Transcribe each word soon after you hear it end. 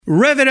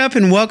Rev it up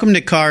and welcome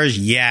to Cars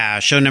Yeah,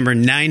 show number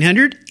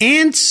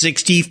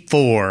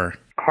 964.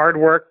 Hard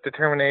work,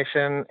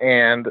 determination,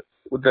 and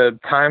the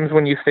times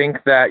when you think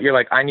that you're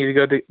like, I need to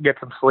go to get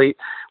some sleep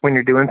when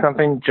you're doing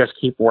something, just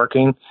keep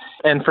working.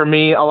 And for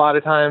me, a lot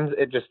of times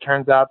it just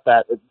turns out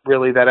that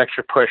that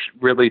extra push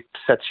really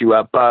sets you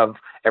above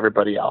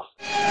everybody else.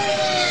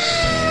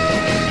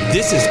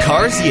 This is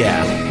Cars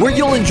Yeah, where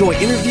you'll enjoy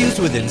interviews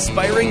with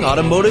inspiring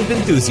automotive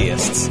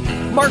enthusiasts.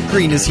 Mark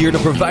Green is here to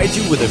provide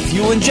you with a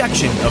fuel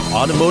injection of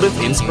automotive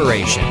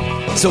inspiration.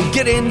 So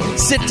get in,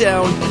 sit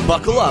down,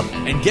 buckle up,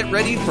 and get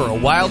ready for a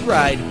wild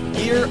ride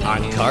here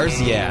on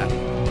Cars Yeah.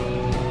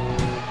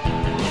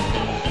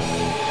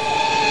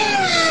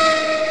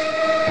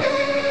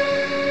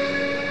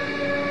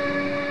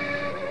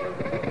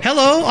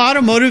 Hello,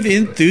 automotive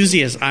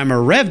enthusiasts. I'm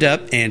revved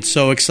up and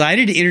so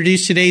excited to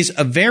introduce today's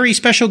a very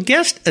special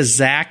guest,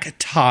 Zach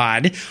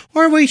Todd,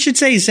 or we should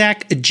say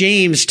Zach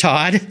James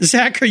Todd.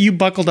 Zach, are you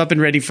buckled up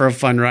and ready for a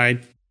fun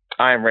ride?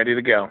 I'm ready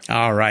to go.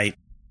 All right.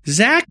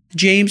 Zach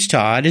James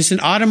Todd is an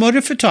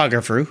automotive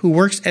photographer who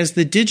works as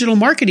the digital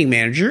marketing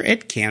manager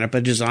at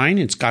Canepa Design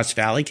in Scotts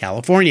Valley,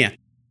 California.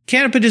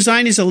 Canepa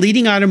Design is a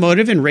leading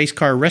automotive and race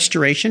car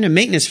restoration and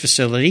maintenance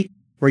facility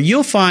where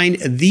you'll find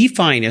the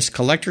finest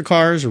collector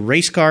cars,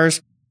 race cars,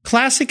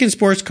 classic and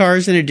sports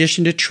cars, in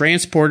addition to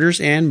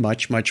transporters and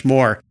much, much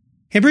more.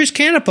 And Bruce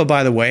Canepa,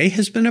 by the way,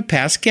 has been a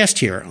past guest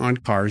here on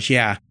Cars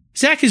Yeah.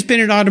 Zach has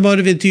been an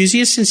automotive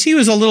enthusiast since he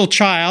was a little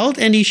child,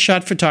 and he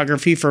shot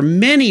photography for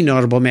many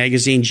notable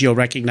magazines you'll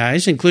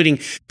recognize, including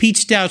Pete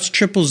Stout's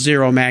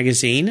 000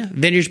 magazine,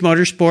 Vintage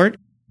Motorsport,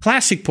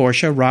 Classic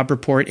Porsche, Robb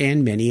Report,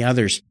 and many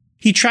others.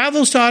 He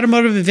travels to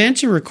automotive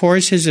events and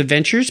records his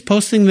adventures,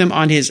 posting them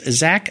on his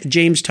Zach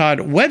James Todd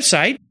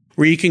website,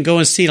 where you can go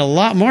and see a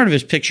lot more of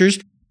his pictures,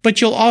 but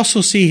you'll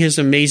also see his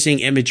amazing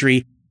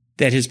imagery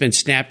that has been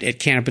snapped at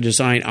Canepa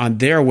Design on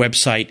their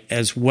website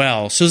as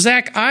well. So,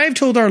 Zach, I've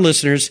told our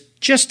listeners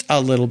just a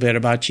little bit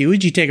about you.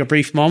 Would you take a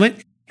brief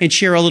moment and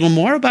share a little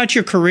more about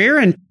your career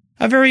and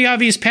a very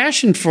obvious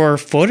passion for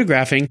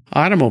photographing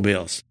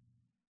automobiles?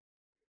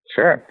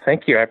 Sure.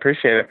 Thank you. I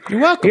appreciate it. You're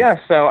welcome. Yeah.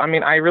 So, I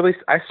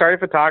started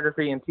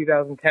photography in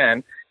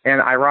 2010,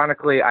 and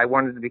ironically, I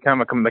wanted to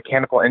become a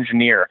mechanical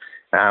engineer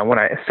when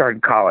I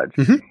started college.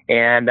 Mm-hmm.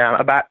 And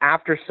about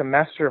after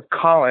semester of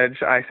college,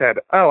 I said,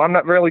 I'm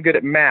not really good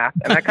at math.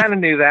 And I kind of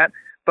knew that,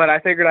 but I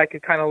figured I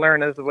could kind of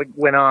learn as it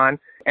went on.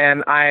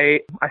 And I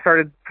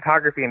started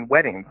photography in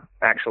weddings,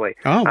 actually.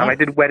 Oh, wow. I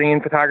did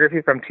wedding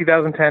photography from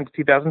 2010 to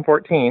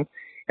 2014.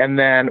 And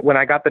then when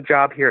I got the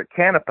job here at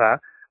Canepa,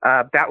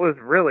 that was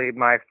really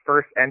my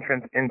first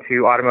entrance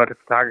into automotive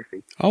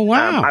photography. Oh,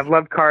 wow. I've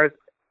loved cars.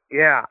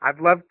 Yeah, I've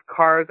loved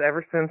cars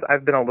ever since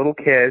I've been a little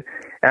kid.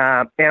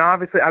 And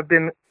obviously I've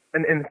been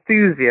an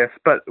enthusiast,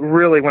 but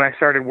really when I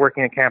started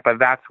working at Canepa,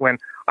 that's when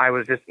I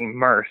was just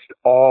immersed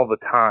all the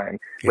time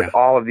with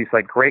all of these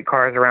great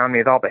cars around me,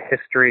 with all the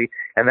history.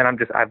 And then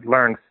I've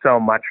learned so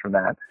much from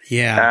that.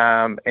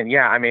 Yeah. And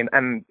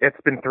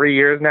it's been 3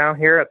 years now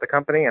here at the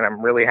company, and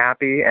I'm really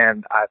happy.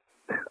 And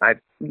I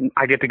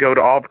get to go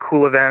to all the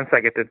cool events.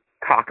 I get to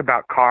talk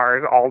about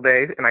cars all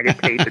day, and I get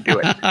paid to do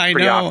it. I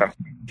Pretty know. Awesome.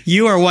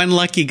 You are one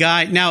lucky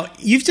guy. Now,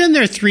 you've done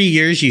there 3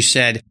 years, you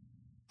said.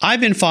 I've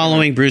been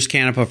following Bruce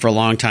Canepa for a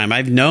long time.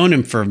 I've known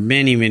him for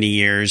many, many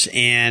years,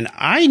 and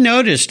I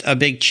noticed a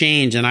big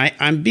change, and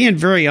I'm being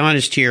very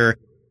honest here,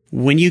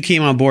 when you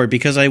came on board,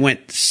 because I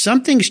went,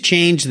 something's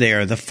changed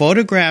there. The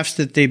photographs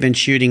that they've been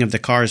shooting of the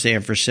cars they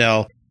have for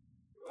sale,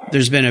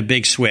 there's been a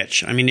big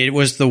switch. I mean, it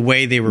was the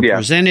way they were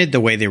presented,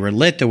 the way they were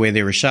lit, the way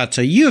they were shot.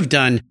 So you have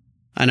done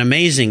an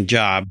amazing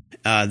job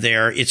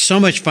there. It's so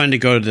much fun to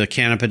go to the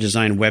Canepa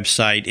Design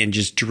website and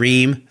just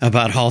dream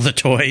about all the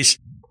toys.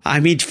 I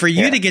mean, for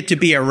you to get to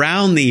be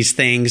around these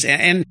things,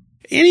 and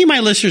any of my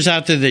listeners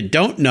out there that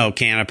don't know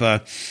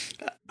Canepa,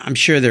 I'm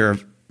sure there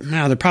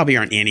probably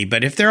aren't any,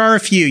 but if there are a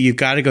few, you've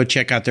got to go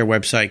check out their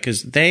website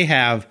because they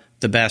have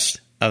the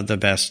best of the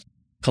best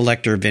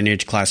collector,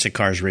 vintage, classic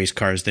cars, race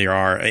cars there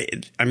are.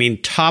 I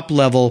mean, top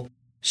level,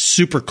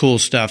 super cool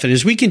stuff. And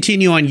as we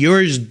continue on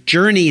your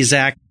journey,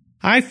 Zach,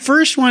 I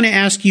first want to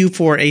ask you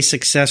for a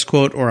success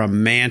quote or a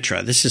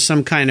mantra. This is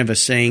some kind of a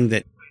saying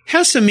that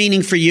has some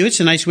meaning for you. It's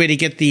a nice way to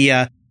get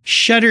the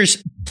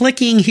shutters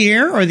clicking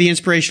here or the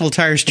inspirational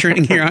tires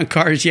turning here on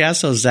Cars Yeah.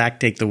 So, Zach,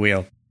 take the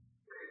wheel.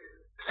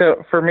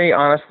 So for me,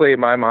 honestly,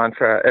 my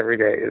mantra every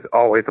day is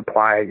always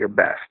apply your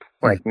best.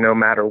 No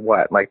matter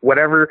what,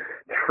 whatever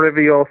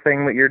trivial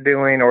thing that you're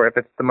doing, or if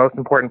it's the most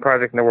important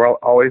project in the world,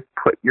 always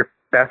put your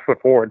best foot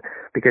forward,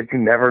 because you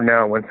never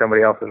know when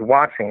somebody else is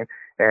watching,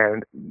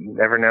 and you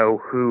never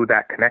know who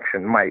that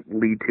connection might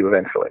lead to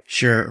eventually.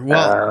 Sure.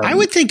 Well, I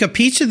would think a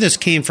piece of this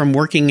came from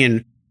working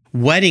in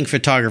wedding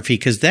photography,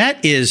 because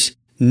that is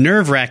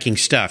nerve-wracking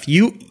stuff.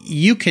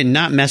 You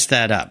cannot mess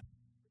that up.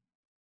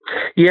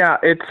 Yeah,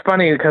 it's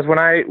funny because when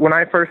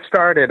I first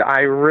started,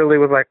 I really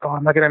was like,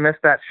 I'm not going to miss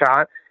that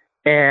shot.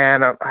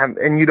 And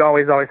you'd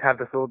always have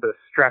this little bit of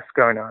stress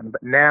going on.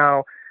 But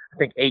now, I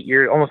think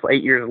almost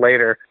 8 years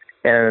later,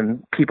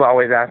 and people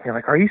always ask me,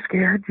 are you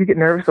scared? Do you get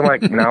nervous? I'm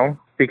like, no,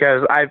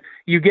 because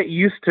you get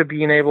used to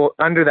being able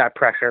under that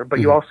pressure, but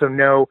you also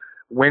know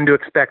when to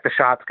expect the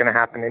shot's going to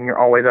happen, and you're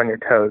always on your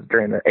toes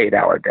during the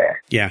 8-hour day.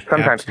 Yeah,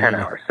 sometimes absolutely.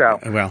 10 hours. So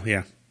well,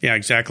 yeah,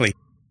 exactly.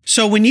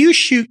 So when you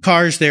shoot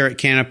cars there at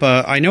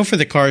Canepa, I know for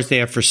the cars they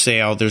have for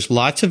sale, there's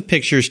lots of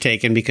pictures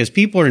taken because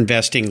people are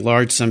investing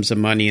large sums of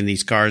money in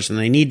these cars, and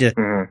they need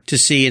to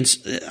see. And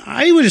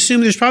I would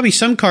assume there's probably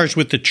some cars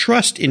with the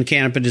trust in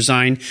Canepa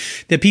design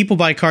that people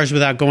buy cars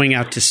without going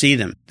out to see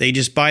them. They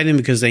just buy them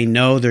because they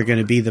know they're going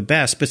to be the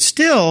best. But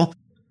still,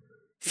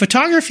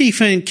 photography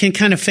can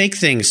kind of fake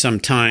things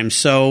sometimes.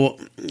 So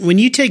when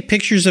you take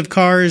pictures of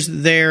cars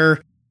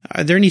there,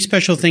 are there any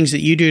special things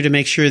that you do to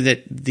make sure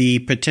that the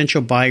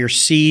potential buyer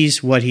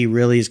sees what he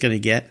really is going to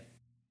get?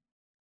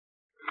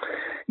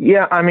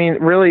 Yeah, I mean,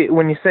 really,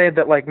 when you say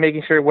that, like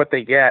making sure what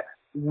they get,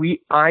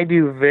 I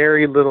do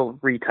very little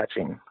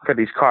retouching for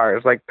these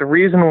cars. Like the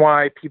reason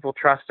why people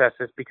trust us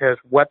is because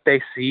what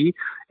they see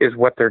is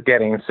what they're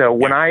getting. So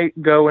when I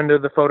go into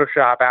the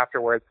Photoshop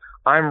afterwards,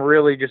 I'm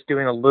really just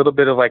doing a little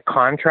bit of like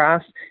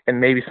contrast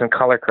and maybe some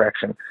color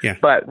correction. Yeah.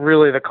 But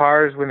really the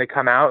cars, when they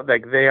come out,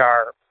 like they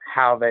are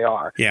how they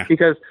are. Yeah.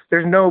 Because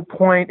there's no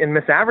point in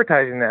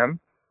misadvertising them,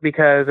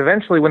 because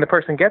eventually when the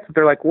person gets it,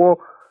 they're like, well,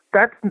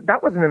 that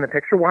wasn't in the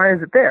picture. Why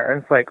is it there?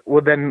 And it's like,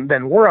 well, then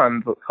we're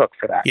on the hook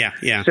for that.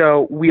 Yeah.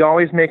 So we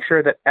always make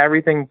sure that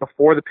everything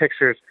before the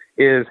pictures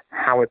is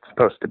how it's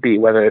supposed to be,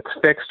 whether it's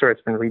fixed or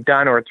it's been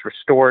redone or it's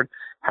restored,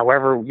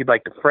 however you'd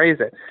like to phrase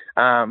it.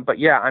 But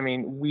yeah, I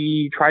mean,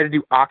 we try to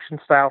do auction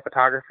style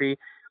photography,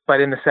 but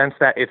in the sense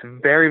that it's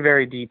very,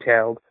 very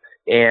detailed,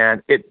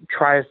 and it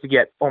tries to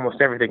get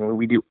almost everything.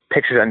 We do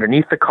pictures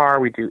underneath the car,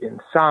 we do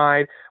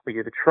inside, we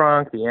do the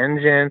trunk, the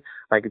engine,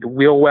 like the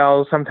wheel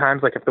wells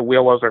sometimes, like if the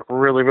wheel wells are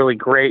really, really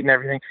great and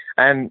everything.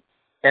 And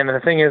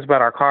the thing is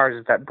about our cars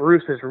is that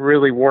Bruce has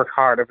really worked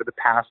hard over the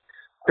past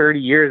 30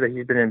 years that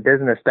he's been in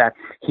business, that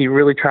he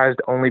really tries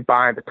to only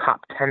buy the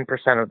top 10%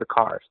 of the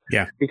cars.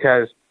 Yeah.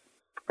 Because,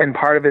 and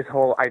part of his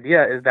whole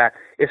idea is that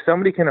if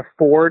somebody can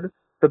afford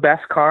the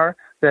best car,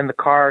 then the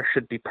car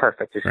should be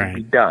perfect. It should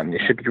be done.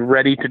 It should be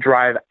ready to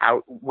drive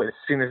out as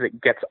soon as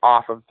it gets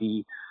off of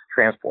the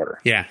transporter.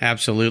 Yeah,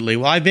 absolutely.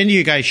 Well, I've been to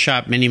you guys'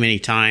 shop many, many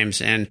times,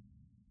 and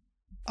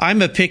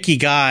I'm a picky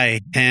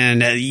guy,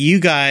 and you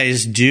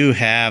guys do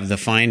have the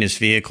finest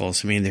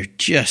vehicles. I mean, they're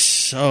just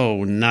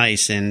so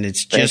nice, and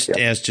it's just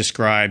as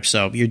described.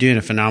 So you're doing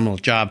a phenomenal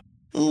job.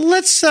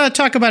 Let's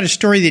talk about a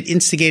story that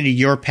instigated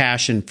your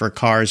passion for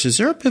cars. Is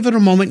there a pivotal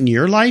moment in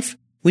your life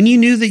when you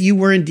knew that you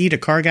were indeed a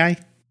car guy?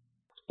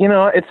 You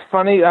know, it's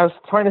funny. I was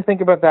trying to think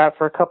about that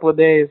for a couple of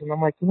days, and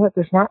I'm like, you know what?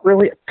 There's not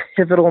really a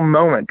pivotal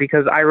moment,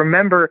 because I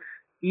remember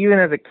even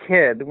as a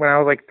kid when I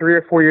was like 3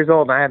 or 4 years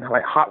old and I had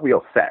like Hot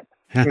Wheels set.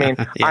 I mean,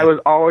 I was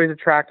always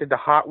attracted to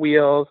Hot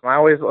Wheels. I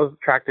always was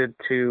attracted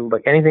to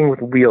like anything with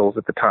wheels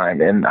at the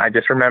time. And I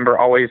just remember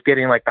always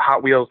getting like the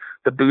Hot Wheels,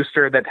 the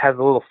booster that has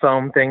a little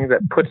foam thing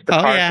that puts the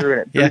car through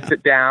and it boosts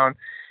it down.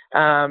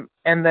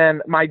 And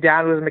then my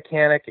dad was a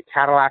mechanic at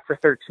Cadillac for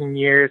 13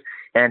 years,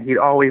 and he'd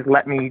always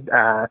let me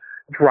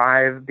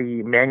drive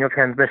the manual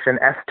transmission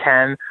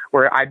S10,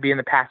 where I'd be in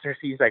the passenger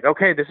seat. He's like,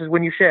 okay, this is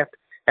when you shift.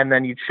 And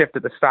then you'd shift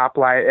at the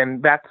stoplight.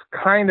 And that's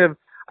kind of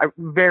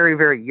very,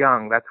 very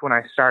young. That's when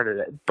I started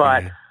it.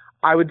 But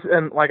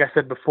and like I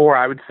said before,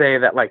 I would say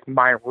that like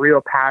my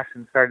real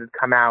passion started to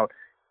come out.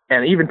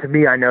 And even to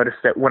me, I noticed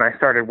it when I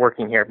started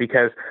working here,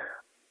 because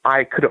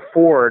I could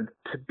afford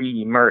to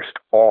be immersed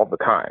all the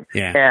time.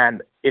 Yeah.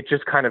 And it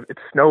just it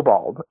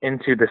snowballed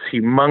into this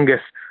humongous,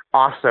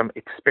 awesome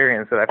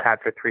experience that I've had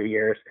for 3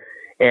 years.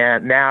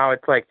 And now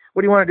it's like,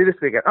 what do you want to do this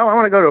weekend? Oh, I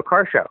want to go to a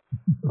car show.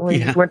 Well,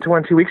 you just went to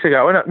one 2 weeks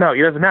ago. No,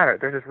 it doesn't matter.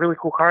 There's this really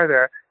cool car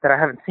there that I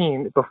haven't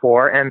seen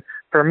before. And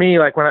for me,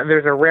 like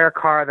there's a rare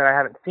car that I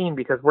haven't seen,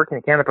 because working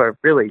at Canepa,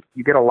 really,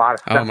 you get a lot of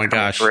stuff. Oh my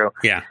gosh. Through.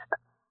 Yeah.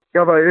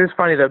 Although it is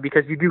funny though,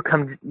 because you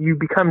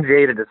become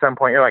jaded at some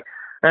point. You're like,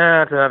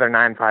 it's another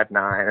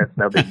 959. It's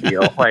no big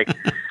deal. But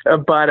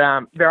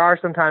there are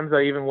some times though,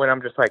 even when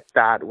I'm just like,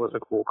 that was a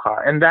cool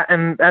car, and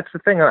that's the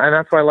thing, and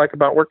that's what I like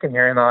about working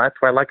here, and that's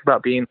what I like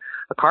about being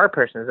a car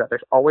person, is that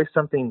there's always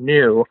something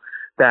new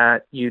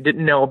that you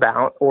didn't know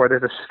about, or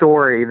there's a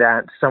story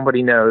that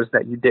somebody knows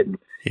that you didn't,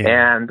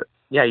 and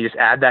you just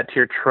add that to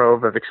your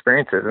trove of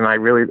experiences, and I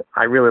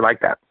really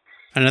like that.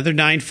 Another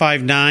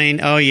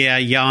 959. Oh yeah,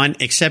 Jan,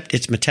 except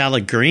it's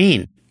metallic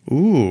green.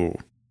 Ooh.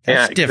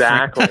 That's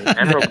different.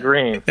 Exactly. Emerald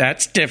green.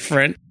 That's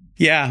different.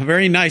 Yeah,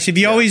 very nice. Have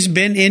you always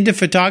been into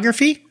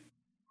photography?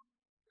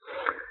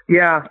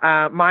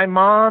 Yeah, my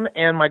mom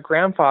and my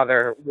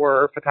grandfather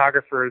were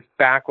photographers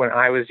back when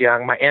I was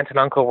young. My aunt and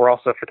uncle were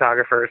also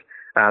photographers.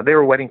 They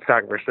were wedding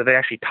photographers, so they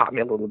actually taught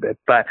me a little bit.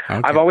 But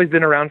I've always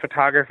been around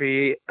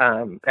photography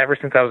ever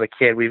since I was a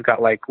kid. We've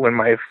got when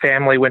my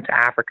family went to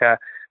Africa,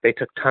 they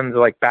took tons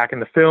of back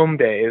in the film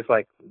days,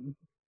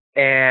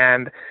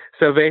 and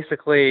so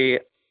basically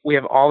we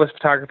have all this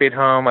photography at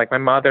home. My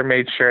mother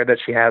made sure that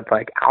she had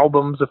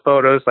albums of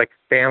photos,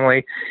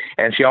 family,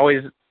 and she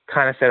always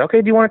kind of said,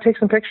 okay, do you want to take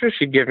some pictures?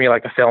 She'd give me a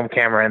film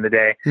camera in the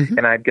day,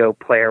 and I'd go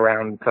play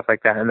around and stuff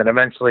like that. And then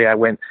eventually I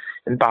went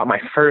and bought my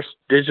first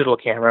digital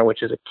camera,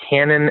 which is a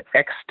Canon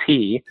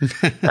XT.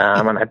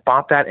 And I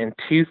bought that in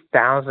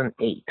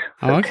 2008.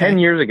 So 10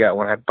 years ago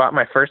when I bought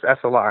my first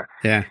SLR.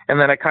 Yeah. And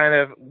then I kind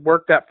of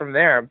worked up from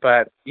there.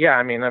 But yeah,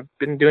 I mean, I've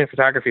been doing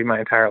photography my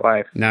entire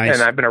life. Nice.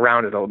 And I've been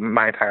around it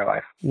my entire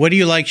life. What do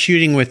you like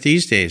shooting with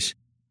these days?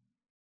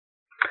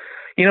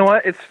 You know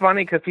what? It's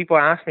funny because people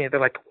ask me, they're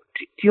like,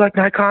 do you like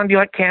Nikon? Do you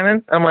like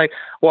Canon? I'm like,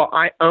 well,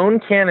 I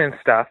own Canon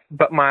stuff,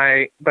 but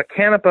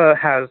Canepa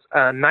has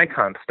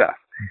Nikon stuff.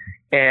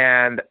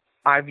 And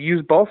I've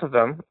used both of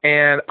them,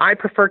 and I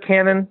prefer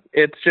Canon.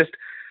 It's just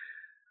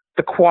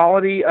the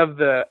quality of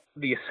the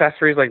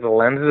accessories, like the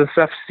lenses and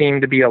stuff, seem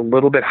to be a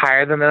little bit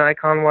higher than the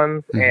Nikon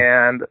ones,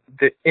 and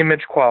the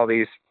image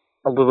quality is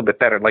a little bit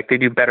better. Like they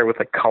do better with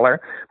like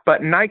color.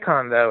 But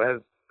Nikon, though,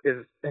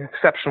 is an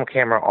exceptional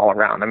camera all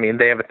around. I mean,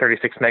 they have a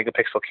 36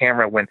 megapixel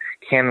camera when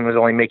Canon was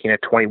only making a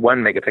 21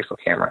 megapixel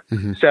camera.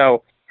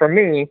 So for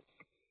me,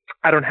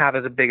 I don't have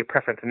as a big a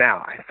preference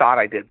now. I thought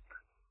I did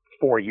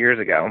 4 years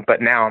ago,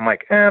 but now I'm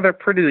like, they're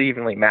pretty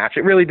evenly matched.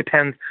 It really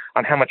depends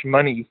on how much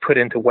money you put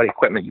into what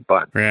equipment you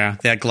bought. Yeah,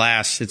 that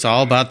glass. It's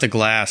all about the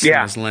glass.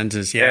 Yeah. Those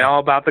lenses. Yeah, all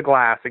about the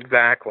glass.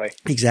 Exactly.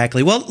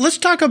 Exactly. Well, let's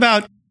talk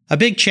about a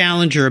big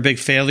challenge or a big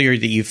failure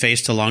that you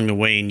faced along the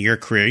way in your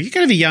career. You're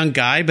kind of a young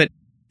guy, but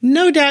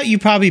no doubt you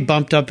probably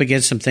bumped up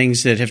against some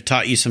things that have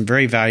taught you some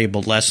very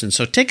valuable lessons.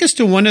 So take us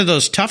to one of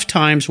those tough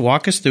times,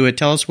 walk us through it,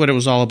 tell us what it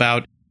was all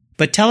about,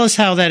 but tell us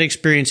how that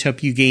experience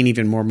helped you gain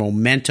even more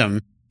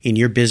momentum in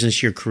your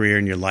business, your career,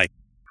 and your life.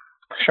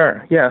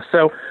 Sure. Yeah.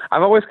 So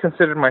I've always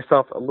considered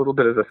myself a little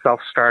bit as a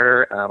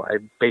self-starter. I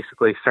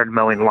basically started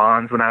mowing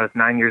lawns when I was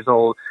 9 years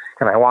old,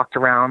 and I walked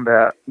around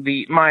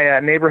my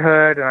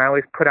neighborhood, and I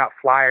always put out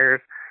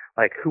flyers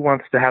like who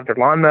wants to have their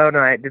lawn mowed,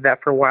 and I did that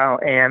for a while.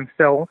 And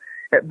so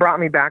it brought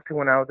me back to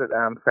when I was at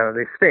San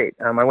Jose State.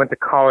 I went to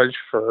college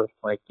for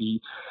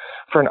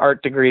an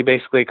art degree,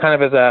 basically, kind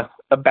of as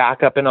a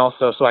backup, and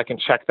also so I can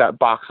check that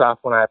box off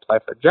when I apply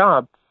for a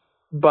job.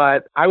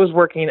 But I was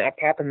working at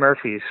Captain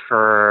Murphy's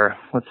for,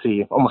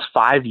 almost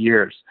 5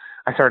 years.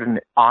 I started in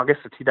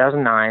August of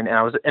 2009,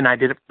 and I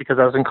did it because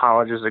I was in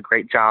college. It was a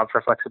great job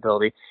for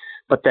flexibility.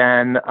 But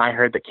then I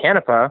heard that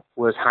Canepa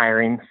was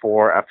hiring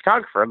for a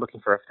photographer,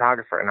 looking for a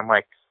photographer, and I'm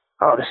like,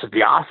 oh, this would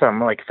be awesome.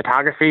 Like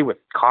photography with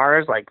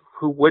cars, like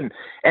who wouldn't?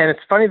 And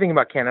it's funny thing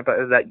about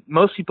Canepa is that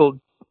most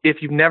people, if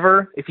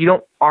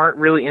you aren't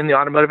really in the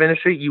automotive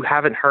industry, you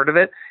haven't heard of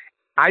it.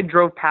 I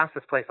drove past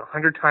this place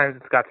 100 times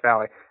in Scotts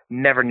Valley,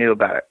 never knew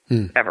about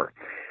it, ever.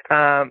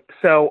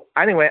 So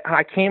anyway,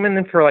 I came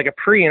in for like a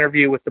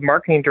pre-interview with the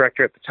marketing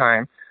director at the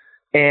time,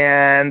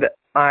 and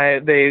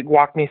they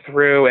walked me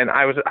through, and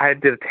I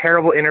did a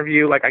terrible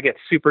interview. Like I get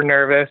super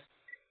nervous.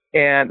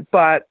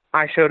 But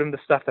I showed him the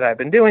stuff that I've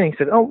been doing. He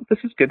said, "Oh, this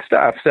is good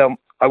stuff." So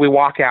we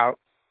walk out,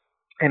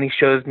 and he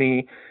shows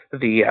me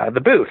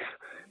the booth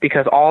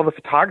because all the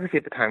photography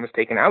at the time was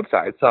taken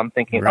outside. So I'm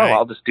thinking, right.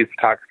 I'll just do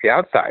photography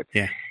outside.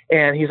 Yeah.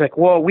 And he's like,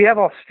 "Well, we have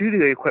all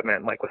studio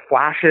equipment, like with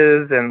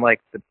flashes and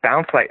like the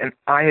bounce light." And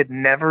I had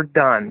never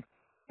done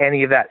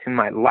any of that in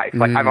my life.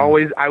 Like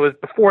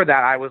before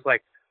that, I was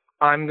like,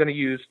 I'm going to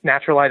use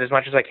natural light as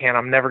much as I can.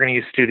 I'm never going to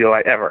use studio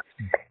light ever.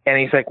 And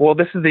he's like, well,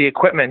 this is the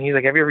equipment. He's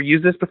like, have you ever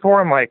used this before?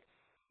 I'm like,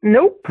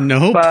 nope.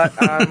 But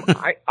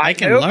I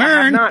can learn.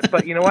 I have not,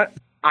 but you know what?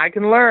 I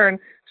can learn.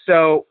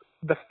 So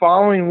the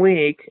following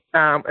week,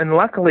 and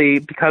luckily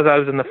because I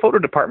was in the photo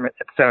department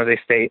at San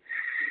Jose State,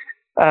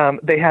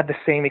 they had the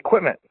same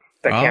equipment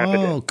that Canepa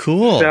did. Oh,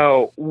 cool.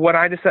 So what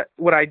I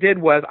did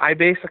was I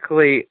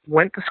basically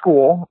went to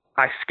school.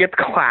 I skipped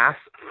class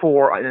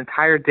for an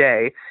entire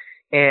day,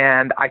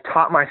 and I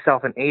taught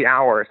myself in 8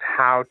 hours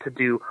how to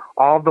do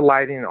all the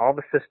lighting and all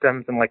the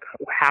systems and like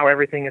how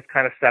everything is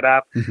kind of set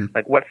up,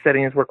 like what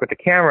settings work with the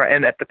camera.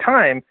 And at the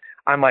time,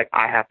 I'm like,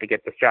 I have to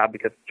get this job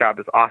because this job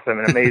is awesome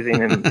and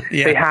amazing.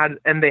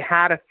 And they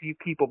had a few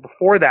people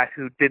before that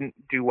who didn't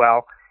do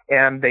well,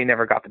 and they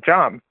never got the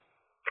job.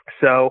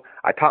 So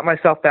I taught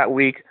myself that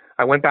week.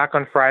 I went back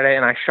on Friday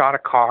and I shot a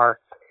car.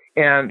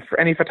 And for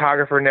any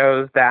photographer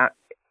knows that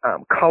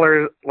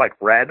colors like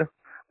red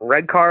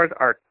cars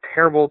are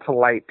terrible to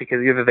light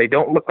because either they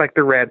don't look like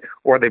they're red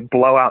or they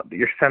blow out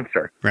your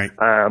sensor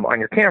on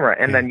your camera,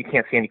 and then you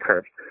can't see any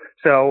curves.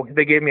 So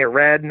they gave me a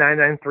red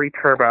 993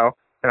 turbo,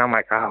 and I'm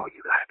like, oh,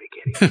 you gotta be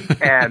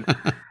kidding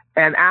me.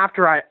 and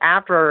after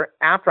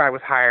I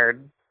was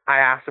hired, I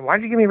asked him,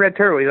 why'd you give me a red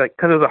turbo? He's like,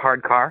 because it was a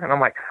hard car. And I'm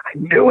like, I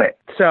knew it.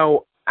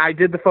 So I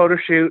did the photo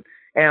shoot,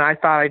 and I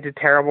thought I did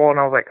terrible, and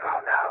I was like, oh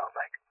no,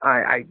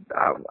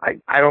 like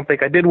I don't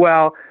think I did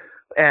well.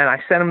 And I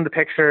sent him the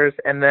pictures,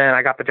 and then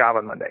I got the job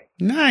on Monday.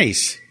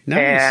 Nice.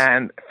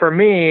 And for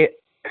me,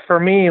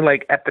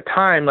 like at the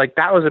time, like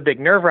that was a big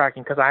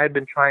nerve-wracking because I had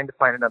been trying to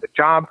find another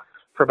job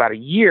for about a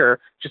year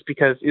just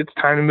because it's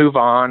time to move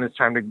on, it's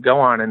time to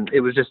go on, and it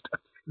was just a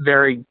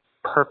very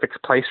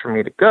perfect place for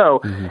me to go.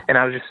 And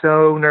I was just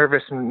so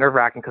nervous and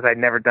nerve-wracking because I'd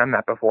never done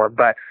that before.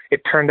 But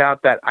it turned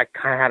out that I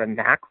kind of had a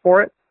knack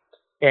for it,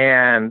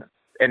 and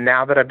And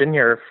now that I've been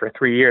here for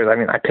 3 years, I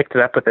mean, I picked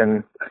it up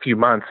within a few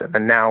months,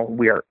 and now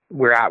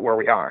we're at where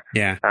we are.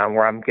 Yeah.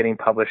 Where I'm getting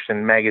published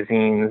in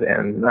magazines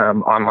and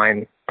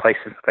online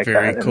places like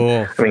Very that.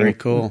 Cool. Very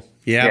cool.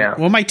 Yeah.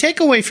 Well, my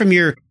takeaway from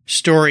your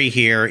story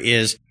here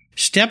is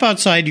step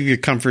outside of your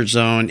comfort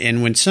zone.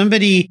 And when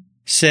somebody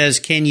says,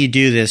 can you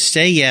do this?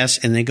 Say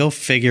yes, and then go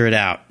figure it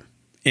out.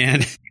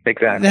 And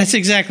exactly. That's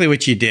exactly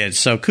what you did.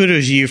 So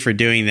kudos to you for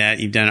doing that.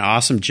 You've done an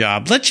awesome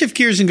job. Let's shift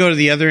gears and go to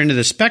the other end of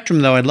the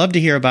spectrum, though. I'd love to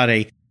hear about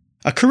a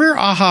career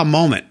aha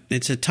moment.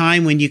 It's a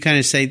time when you kind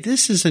of say,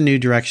 this is a new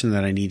direction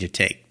that I need to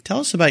take. Tell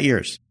us about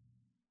yours.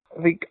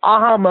 The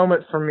aha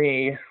moment for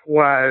me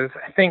was,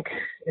 I think,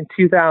 in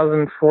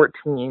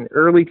 2014,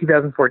 early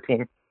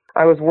 2014.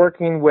 I was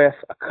working with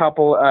a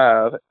couple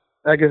of,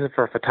 I guess it's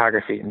for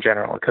photography in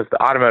general, because the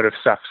automotive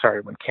stuff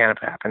started when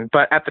Canopy happened.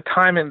 But at the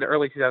time in the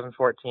early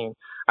 2014,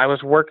 I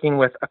was working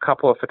with a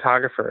couple of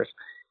photographers,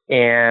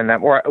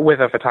 or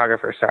with a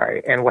photographer,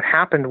 sorry. And what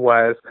happened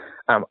was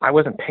I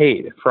wasn't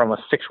paid for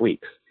almost 6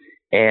 weeks.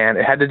 And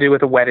it had to do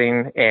with a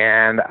wedding,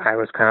 and I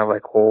was kind of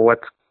like, well,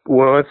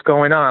 what's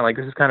going on? Like,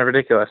 this is kind of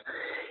ridiculous.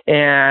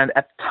 And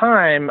at the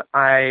time,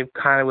 I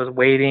kind of was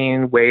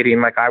waiting,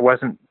 like I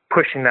wasn't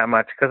pushing that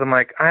much, because I'm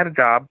like, I had a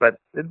job, but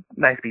it's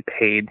nice to be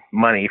paid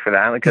money for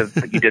that, because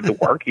you did the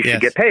work, you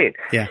should get paid.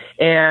 Yeah.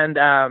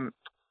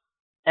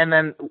 And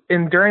then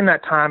during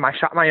that time, I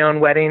shot my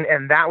own wedding,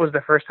 and that was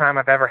the first time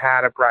I've ever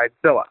had a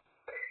bridezilla.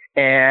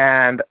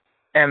 And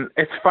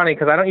it's funny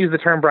because I don't use the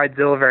term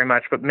bridezilla very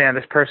much, but man,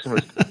 this person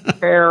was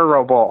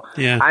terrible.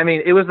 Yeah. I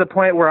mean, it was the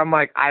point where I'm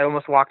like, I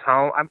almost walked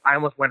home. I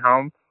almost went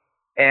home,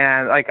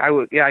 and like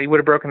you would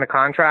have broken the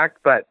contract,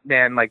 but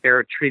man, like they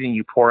were treating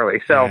you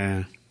poorly.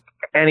 So,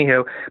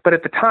 anywho, but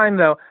at the time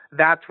though,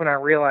 that's when I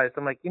realized,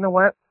 I'm like, you know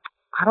what?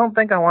 I don't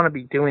think I want to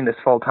be doing this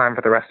full time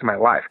for the rest of my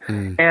life.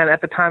 And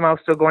at the time I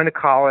was still going to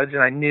college,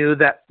 and I knew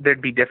that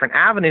there'd be different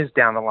avenues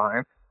down the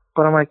line.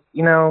 But I'm like,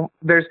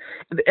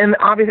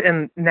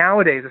 and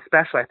nowadays,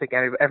 especially, I think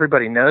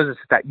everybody knows this,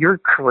 that your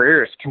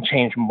careers can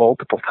change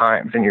multiple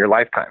times in your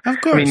lifetime. Of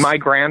course. I mean, my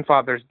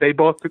grandfathers, they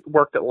both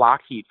worked at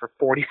Lockheed for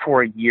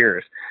 44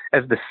 years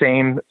as the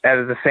same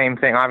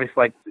thing. Obviously,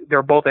 like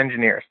they're both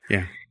engineers.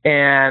 Yeah.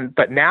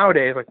 But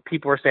nowadays, like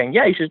people are saying,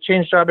 yeah, you should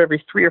change job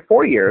every 3 or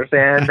 4 years,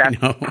 and that's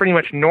pretty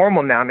much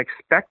normal now and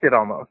expected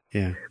almost.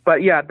 Yeah.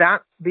 But yeah,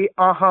 the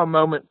aha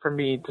moment for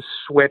me to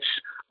switch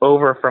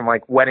over from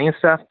like wedding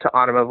stuff to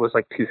automotive was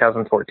like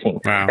 2014.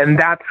 Wow. And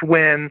that's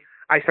when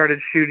I started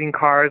shooting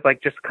cars,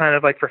 like just kind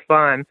of like for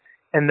fun.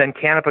 And then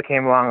Canopy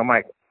came along. I'm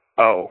like,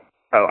 oh,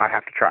 I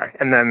have to try.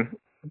 And then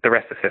the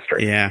rest is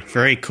history. Yeah,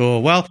 very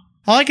cool. Well,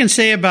 all I can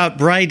say about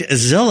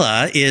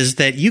Bridezilla is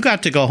that you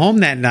got to go home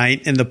that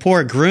night, and the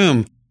poor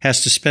groom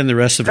has to spend the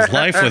rest of his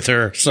life with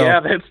her. So, yeah,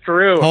 that's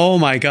true. Oh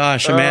my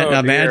gosh.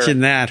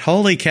 Imagine that.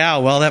 Holy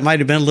cow. Well, that might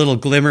have been a little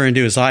glimmer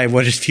into his eye of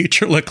what his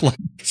future looked like.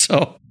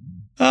 So,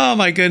 oh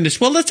my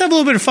goodness. Well, let's have a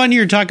little bit of fun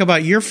here and talk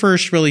about your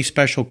first really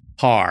special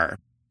car.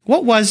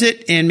 What was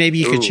it? And maybe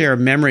you could share a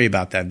memory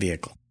about that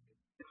vehicle.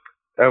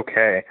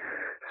 Okay.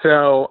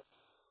 So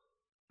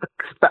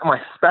my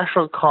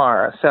special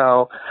car.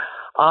 So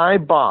I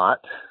bought,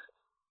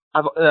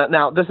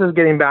 now this is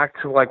getting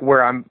back to like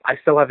where I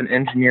still have an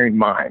engineering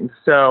mind.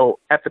 So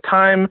at the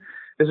time,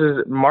 this is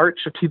March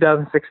of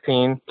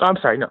 2016. I'm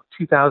sorry, no,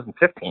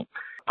 2015.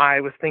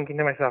 I was thinking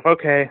to myself,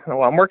 okay,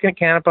 well, I'm working at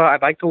Canopy.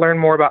 I'd like to learn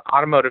more about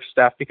automotive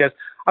stuff, because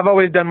I've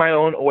always done my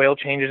own oil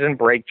changes and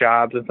brake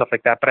jobs and stuff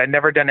like that, but I'd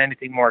never done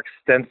anything more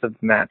extensive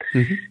than that.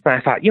 Mm-hmm. And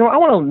I thought, I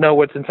want to know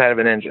what's inside of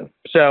an engine.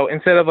 So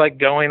instead of like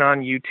going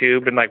on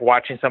YouTube and like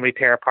watching somebody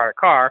tear apart a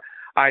car,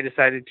 I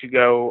decided to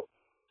go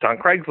on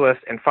Craigslist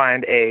and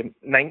find a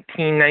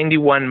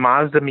 1991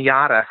 Mazda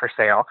Miata for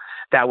sale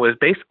that was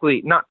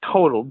basically not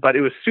totaled, but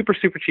it was super,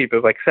 super cheap. It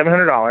was like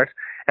 $700.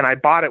 And I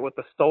bought it with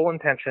the sole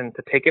intention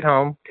to take it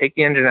home, take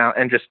the engine out,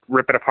 and just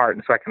rip it apart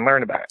so I can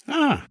learn about it.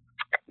 Ah.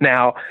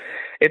 Now,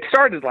 it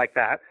started like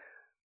that.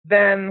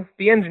 Then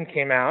the engine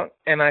came out,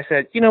 and I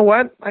said, you know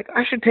what? Like,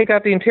 I should take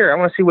out the interior. I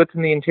want to see what's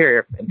in the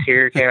interior.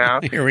 Interior came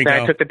out. Here we then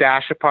go. I took the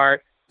dash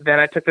apart. Then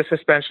I took the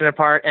suspension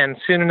apart. And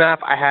soon enough,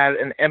 I had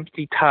an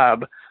empty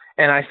tub.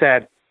 And I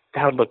said,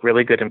 that would look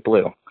really good in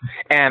blue.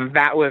 And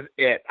that was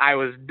it. I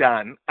was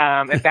done.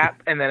 And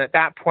then at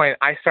that point,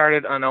 I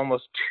started an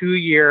almost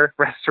 2-year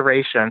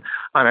restoration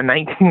on a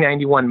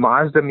 1991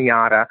 Mazda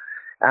Miata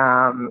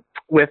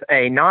with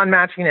a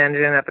non-matching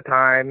engine at the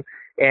time.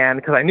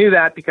 And because I knew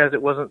that because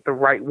it wasn't the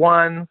right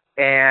one,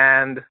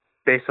 and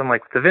based on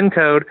like the VIN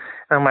code,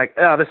 and I'm like,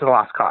 oh, this is a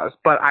lost cause.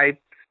 But I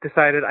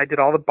decided I did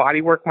all the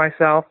body work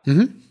myself.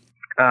 Mm-hmm.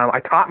 I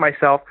taught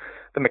myself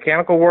the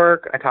mechanical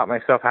work. I taught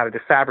myself how to do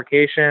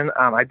fabrication.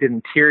 I did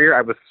interior.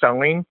 I was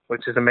sewing,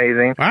 which is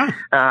amazing. Wow.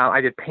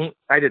 I did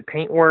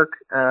paint work,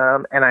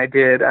 and I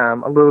did a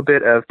little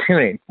bit of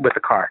tuning with the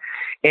car.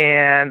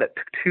 And it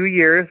took 2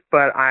 years,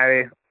 but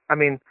I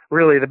mean,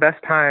 really the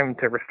best time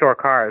to restore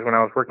cars when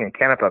I was working at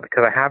Canopy,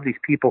 because I have these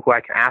people who I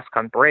can ask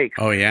on brakes.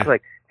 Oh yeah.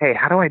 Like, hey,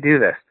 how do I do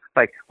this?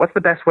 Like, what's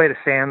the best way to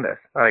sand this?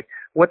 Like,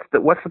 what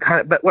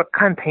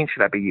kind of paint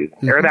should I be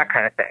using, or that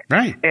kind of thing.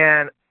 Right.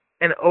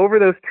 And over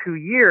those 2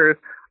 years,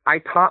 I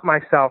taught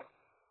myself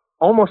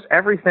almost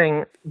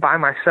everything by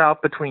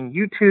myself between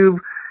YouTube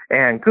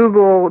and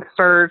Google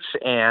search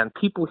and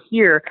people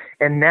here.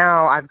 And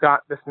now I've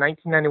got this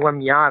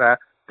 1991 Miata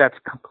that's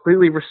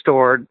completely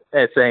restored.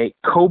 It's a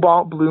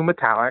cobalt blue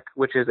metallic,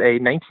 which is a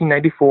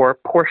 1994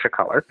 Porsche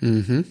color.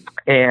 Mm-hmm.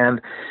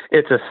 And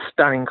it's a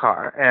stunning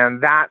car.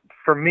 And that,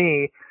 for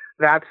me,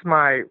 that's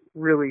my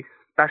really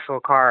special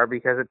car,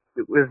 because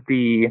it was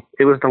the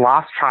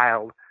lost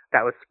child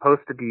that was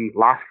supposed to be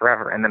lost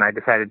forever. And then I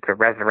decided to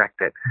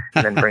resurrect it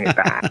and then bring it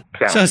back.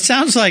 So it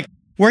sounds like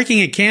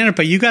working at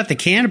Canepa, you got the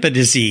Canepa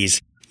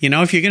disease. You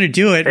know, if you're going to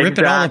do it, rip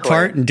it all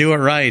apart and do it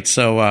right.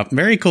 So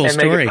very cool and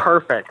story. Make it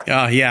perfect.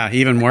 Oh, yeah,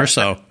 even more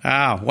so.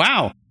 Oh,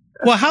 wow.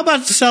 Well, how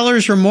about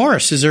seller's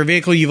remorse? Is there a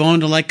vehicle you've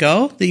owned to let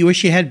go that you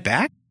wish you had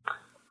back?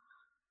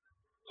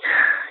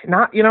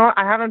 Not,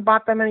 I haven't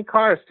bought that many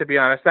cars, to be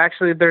honest.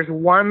 Actually, there's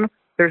one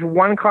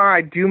car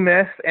I do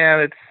miss,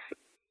 and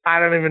I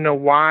don't even know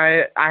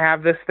why I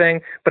have this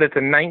thing, but it's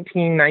a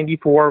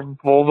 1994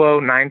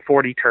 Volvo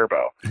 940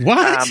 Turbo.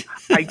 What?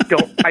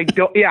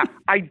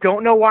 I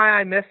don't know why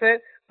I miss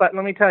it, but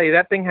let me tell you,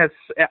 that thing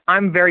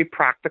I'm very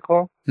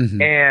practical,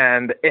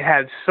 and it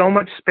had so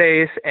much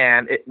space,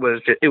 and it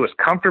was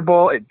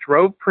comfortable. It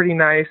drove pretty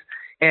nice.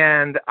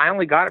 And I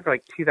only got it for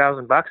like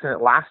 $2,000, and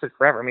it lasted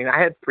forever. I mean, I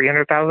had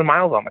 300,000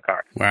 miles on the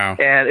car. Wow.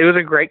 And it was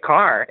a great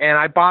car. And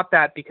I bought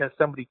that because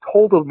somebody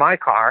totaled my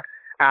car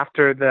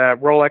after the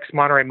Rolex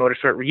Monterey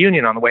Motorsport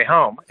reunion on the way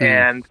home.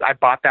 And I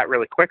bought that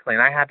really quickly.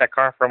 And I had that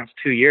car for almost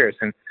 2 years.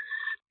 And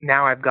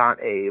now I've got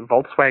a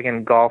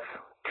Volkswagen Golf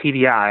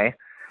TDI,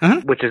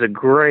 which is a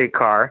great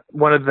car.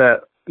 One of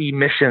the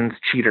emissions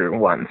cheater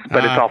ones,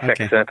 but it's all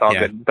fixed and it's all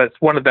good. But it's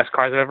one of the best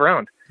cars I've ever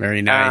owned.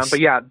 Very nice. But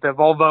yeah, the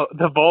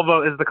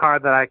Volvo is the car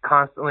that I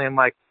constantly am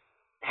like,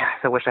 yes,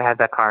 I wish I had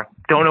that car.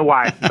 Don't know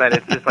why, but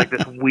it's just like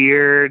this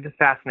weird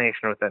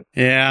fascination with it.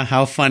 Yeah,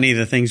 how funny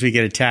the things we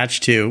get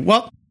attached to.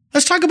 Well,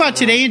 let's talk about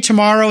today and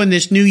tomorrow and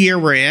this new year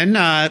we're in.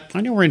 I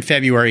know we're in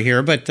February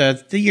here, but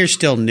the year's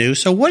still new.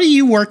 So what are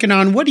you working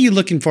on? What are you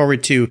looking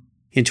forward to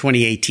in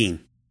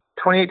 2018?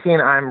 2018,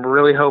 I'm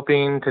really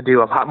hoping to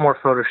do a lot more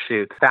photo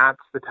shoots.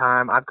 That's the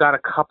time. I've got a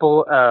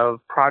couple of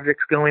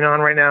projects going on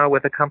right now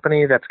with a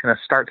company that's going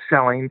to start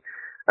selling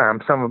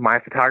some of my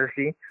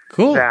photography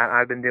that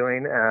I've been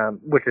doing,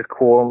 which is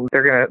cool.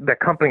 The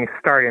company is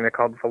starting. They're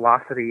called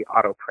Velocity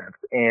Auto Prints,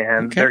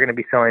 and they're going to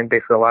be selling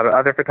basically a lot of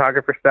other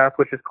photographer stuff,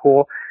 which is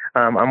cool.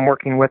 I'm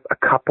working with a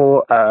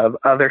couple of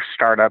other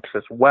startups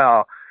as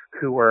well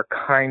who are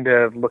kind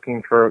of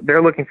looking for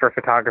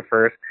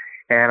photographers.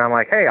 And I'm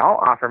like, hey, I'll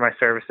offer my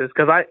services,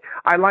 because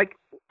I like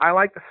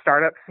the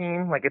startup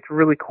scene. Like, it's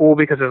really cool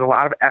because there's a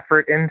lot of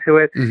effort into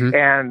it,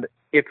 and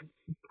it's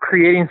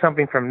creating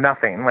something from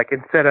nothing. Like,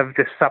 instead of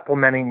just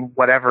supplementing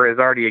whatever is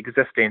already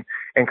existing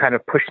and kind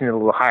of pushing it a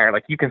little higher,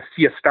 like, you can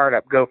see a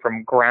startup go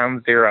from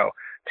ground zero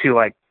to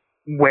like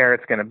where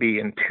it's going to be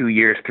in 2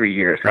 years, 3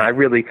 years. And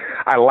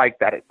I like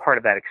that part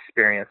of that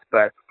experience.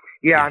 But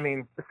yeah, I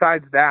mean,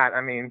 besides that,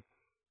 I mean,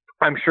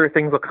 I'm sure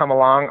things will come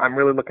along. I'm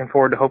really looking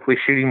forward to hopefully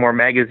shooting more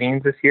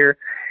magazines this year.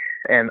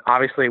 And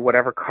obviously,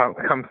 whatever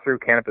comes through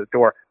Canepa's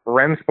door,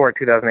 Rennsport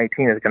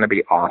 2018 is going to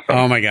be awesome.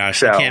 Oh, my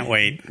gosh. I can't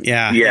wait.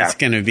 Yeah, it's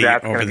going to be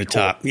over the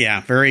top. Cool.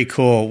 Yeah, very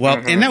cool.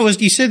 Well,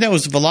 and you said that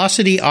was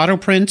Velocity Auto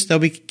Prints. They'll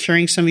be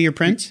carrying some of your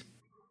prints?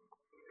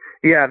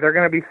 Yeah,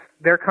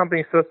 their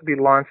company's supposed to be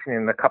launching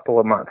in a couple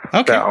of months.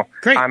 Okay, so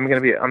great.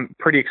 I'm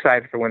pretty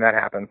excited for when that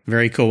happens.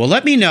 Very cool. Well,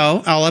 let me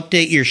know. I'll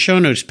update your show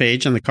notes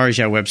page on the Cars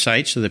Yeah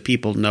website so that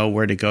people know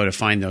where to go to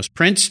find those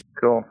prints.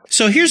 Cool.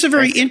 So here's a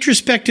very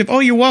introspective. Oh,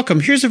 you're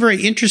welcome. Here's a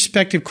very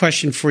introspective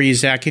question for you,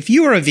 Zach. If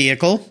you were a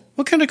vehicle,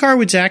 what kind of car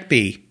would Zach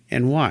be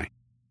and why?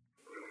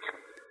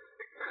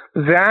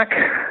 Zach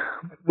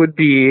would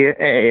be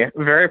a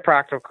very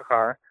practical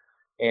car.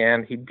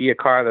 And he'd be a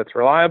car that's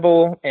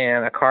reliable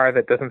and a car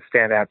that doesn't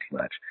stand out too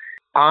much.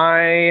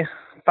 I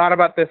thought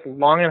about this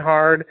long and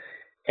hard,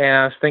 and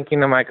I was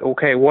thinking, I'm like,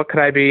 okay, what could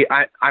I be?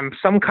 I'm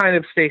some kind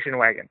of station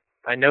wagon.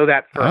 I know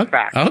that for a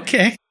fact.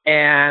 Okay.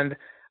 And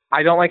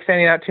I don't like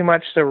standing out too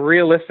much, so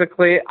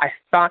realistically, I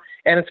thought,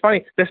 and it's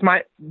funny, this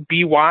might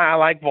be why I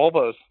like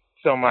Volvos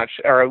so much,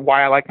 or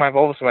why I like my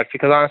Volvo so much,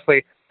 because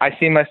honestly, I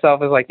see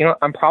myself as like,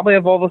 I'm probably a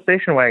Volvo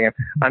station wagon.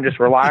 I'm just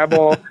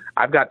reliable.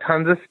 I've got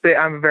tons of space.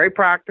 I'm very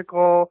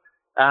practical.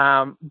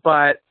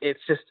 But it's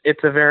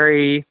a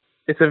very,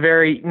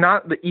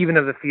 not the even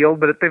of the field,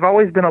 but they've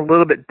always been a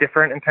little bit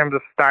different in terms of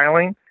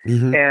styling.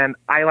 And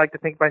I like to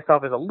think of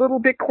myself as a little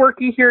bit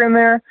quirky here and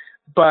there,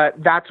 but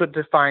that's what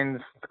defines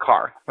the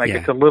car.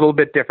 It's a little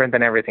bit different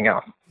than everything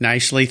else.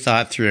 Nicely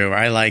thought through.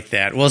 I like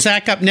that. Well,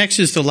 Zach, up next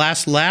is the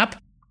last lap.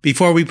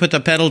 Before we put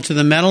the pedal to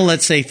the metal,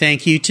 let's say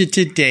thank you to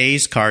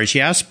today's Cars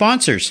Yeah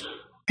sponsors.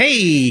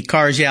 Hey,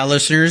 Cars Yeah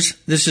listeners,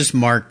 this is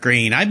Mark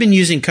Green. I've been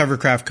using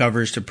Covercraft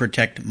covers to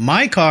protect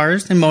my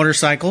cars and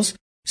motorcycles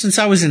since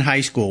I was in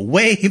high school,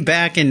 way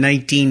back in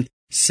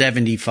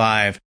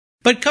 1975.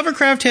 But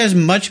Covercraft has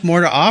much more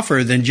to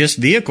offer than just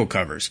vehicle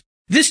covers.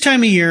 This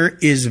time of year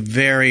is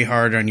very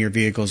hard on your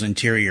vehicle's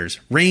interiors.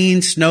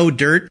 Rain, snow,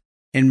 dirt,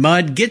 and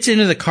mud gets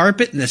into the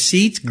carpet and the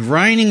seats,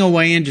 grinding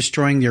away and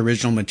destroying the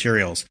original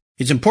materials.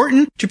 It's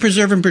important to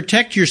preserve and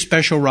protect your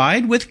special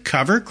ride with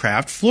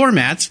Covercraft floor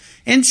mats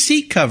and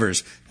seat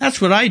covers.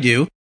 That's what I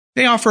do.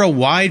 They offer a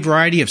wide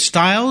variety of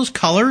styles,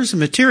 colors, and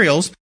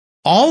materials,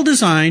 all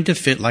designed to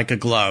fit like a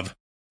glove.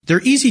 They're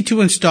easy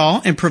to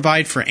install and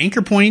provide for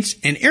anchor points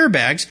and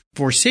airbags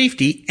for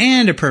safety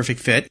and a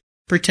perfect fit.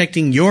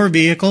 Protecting your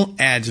vehicle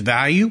adds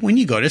value when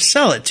you go to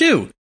sell it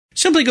too.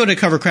 Simply go to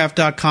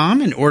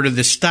covercraft.com and order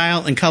the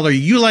style and color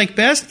you like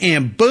best,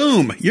 and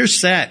boom, you're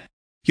set.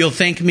 You'll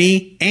thank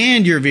me,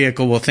 and your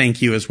vehicle will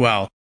thank you as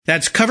well.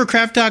 That's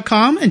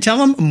covercraft.com, and tell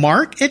them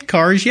Mark at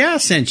Cars Yeah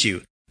sent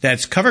you.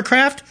 That's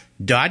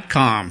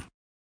covercraft.com.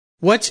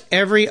 What's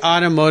every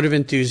automotive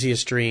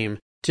enthusiast's dream?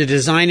 To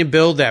design and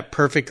build that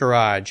perfect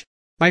garage.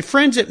 My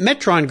friends at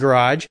Metron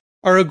Garage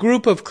are a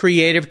group of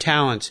creative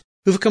talents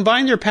who've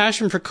combined their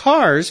passion for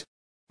cars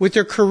with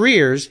their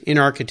careers in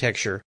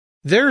architecture.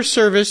 Their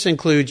service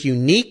includes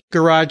unique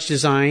garage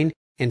design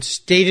and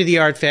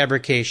state-of-the-art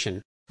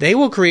fabrication. They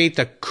will create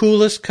the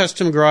coolest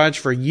custom garage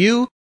for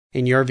you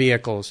and your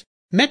vehicles.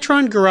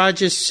 Metron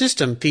Garage's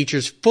system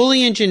features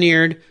fully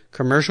engineered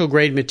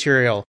commercial-grade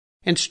material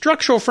and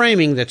structural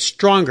framing that's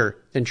stronger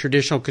than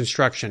traditional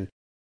construction.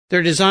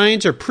 Their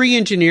designs are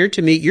pre-engineered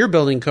to meet your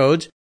building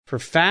codes for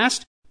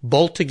fast,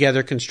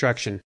 bolt-together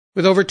construction.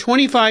 With over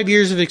 25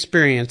 years of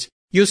experience,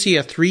 you'll see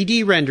a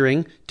 3D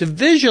rendering to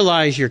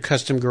visualize your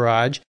custom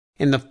garage,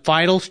 and the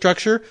final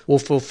structure will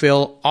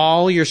fulfill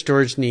all your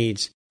storage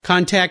needs.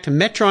 Contact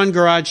Metron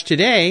Garage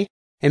today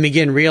and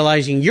begin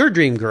realizing your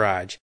dream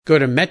garage. Go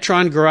to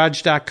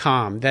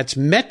metrongarage.com. That's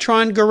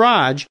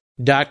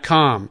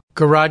metrongarage.com.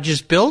 Garage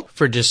is built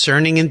for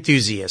discerning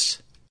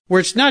enthusiasts. Where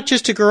it's not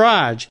just a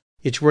garage,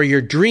 it's where your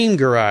dream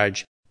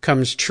garage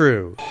comes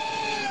true.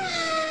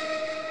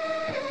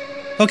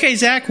 Okay,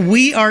 Zach,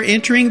 we are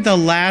entering the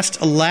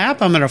last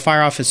lap. I'm going to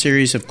fire off a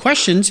series of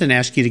questions and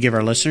ask you to give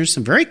our listeners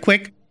some very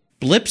quick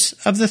blips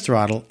of the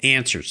throttle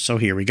answers. So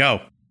here we go.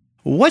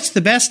 What's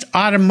the best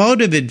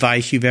automotive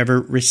advice you've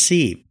ever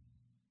received?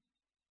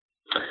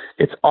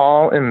 It's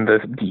all in the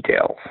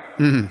details.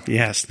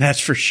 Yes, that's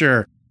for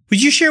sure.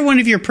 Would you share one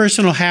of your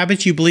personal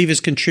habits you believe has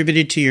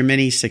contributed to your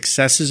many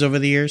successes over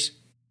the years?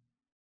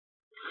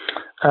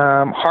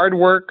 Hard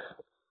work,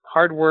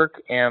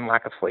 and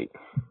lack of sleep.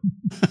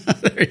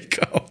 There you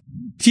go.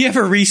 Do you have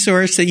a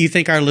resource that you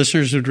think our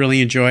listeners would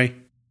really enjoy?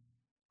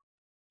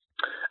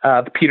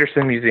 The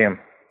Peterson Museum.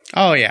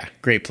 Oh, yeah.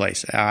 Great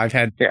place. I've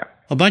had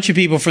a bunch of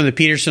people from the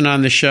Peterson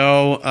on the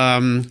show,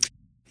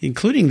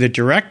 including the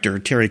director,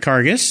 Terry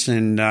Cargis,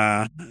 and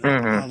a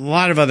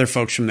lot of other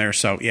folks from there.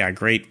 So, yeah,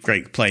 great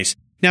place.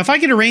 Now, if I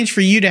could arrange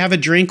for you to have a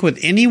drink with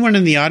anyone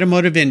in the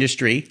automotive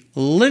industry,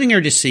 living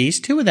or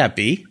deceased, who would that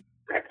be?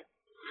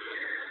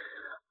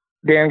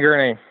 Dan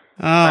Gurney.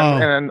 Oh,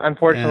 and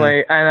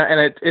unfortunately,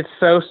 it's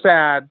so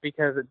sad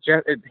because it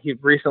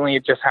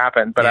just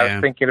happened. But I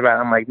was thinking about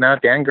it, I'm like, no,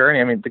 Dan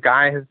Gurney. I mean, the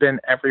guy has been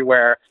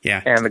everywhere,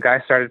 and the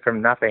guy started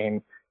from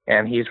nothing,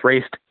 and he's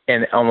raced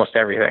in almost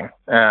everything.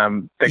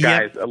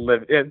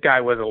 The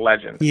guy was a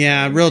legend.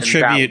 Yeah, real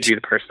tribute. That would be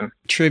the person.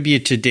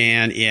 Tribute to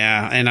Dan.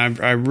 Yeah, and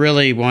I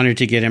really wanted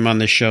to get him on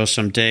the show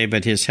someday,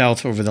 but his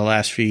health over the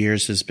last few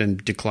years has been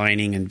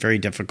declining and very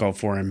difficult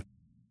for him.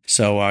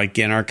 So,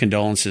 again, our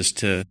condolences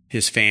to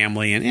his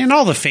family and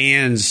all the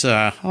fans.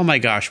 Oh, my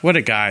gosh, what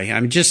a guy. I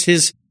mean, just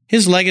his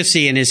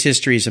legacy and his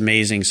history is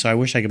amazing. So I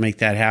wish I could make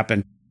that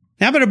happen.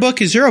 Now, about a book,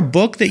 is there a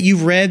book that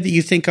you've read that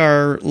you think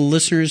our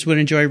listeners would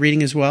enjoy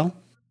reading as well?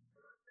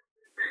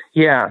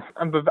 Yeah,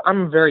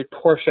 I'm very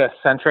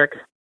Porsche-centric.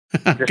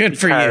 Good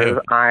for you.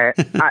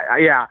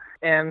 Yeah.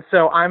 And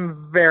so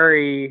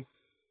the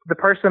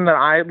person that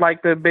I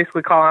like to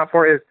basically call out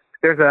for is,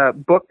 there's a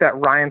book that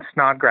Ryan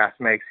Snodgrass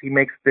makes. He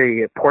makes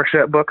the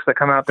Porsche books that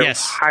come out. They're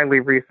highly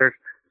researched,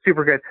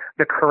 super good.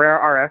 The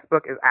Carrera RS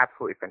book is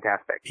absolutely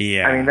fantastic.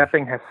 Yeah. I mean, that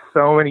thing has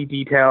so many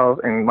details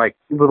and like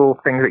little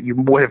things that you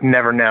would have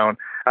never known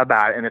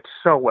about, and it's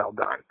so well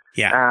done.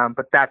 Yeah.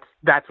 But that's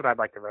what I'd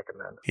like to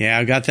recommend. Yeah,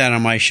 I got that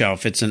on my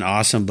shelf. It's an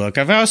awesome book.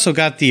 I've also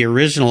got the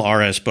original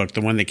RS book,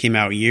 the one that came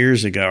out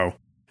years ago.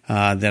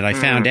 That I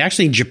found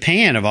actually in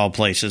Japan, of all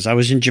places. I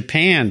was in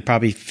Japan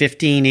probably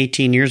 15,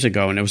 18 years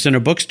ago, and it was in a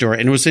bookstore,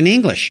 and it was in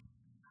English.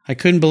 I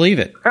couldn't believe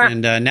it.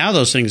 And now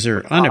those things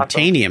are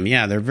unobtainium.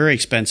 Yeah, they're very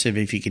expensive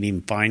if you can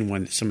even find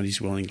one that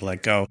somebody's willing to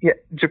let go. Yeah,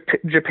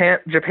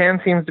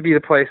 Japan seems to be the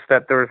place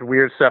that there's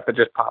weird stuff that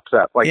just pops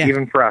up. Like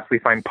even for us, we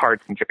find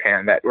parts in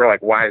Japan that we're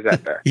like, why is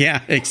that there?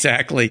 Yeah,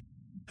 exactly.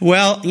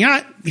 Well,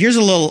 here's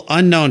a little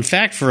unknown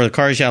fact for the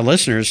Cars Yeah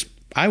listeners.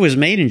 I was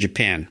made in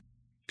Japan.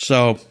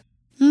 So...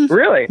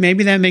 Really?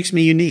 Maybe that makes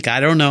me unique. I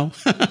don't know.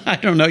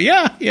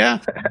 Yeah.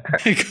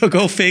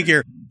 Go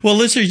figure. Well,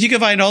 listeners, you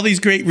can find all these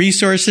great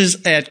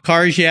resources at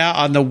Cars Yeah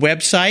on the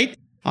website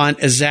on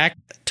Zach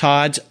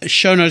Todd's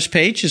show notes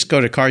page. Just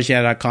go to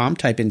carsyeah.com,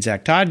 type in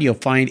Zach Todd. You'll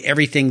find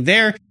everything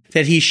there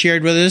that he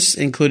shared with us,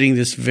 including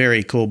this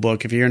very cool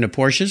book. If you're into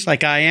Porsches,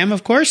 like I am,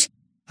 of course,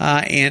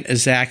 And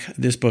Zach,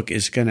 this book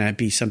is going to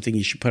be something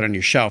you should put on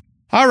your shelf.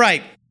 All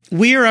right.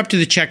 We are up to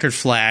the checkered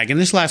flag, and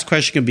this last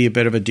question can be a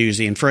bit of a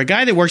doozy. And for a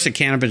guy that works at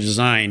Canepa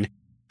Design,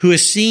 who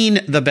has seen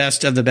the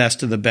best of the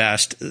best of the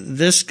best,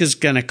 this is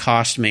going to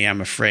cost me,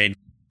 I'm afraid.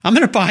 I'm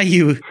going to buy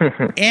you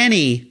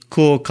any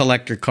cool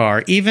collector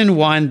car, even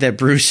one that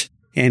Bruce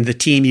and the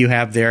team you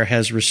have there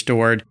has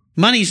restored.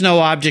 Money's no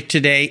object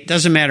today.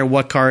 Doesn't matter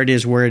what car it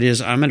is, where it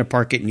is. I'm going to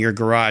park it in your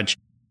garage.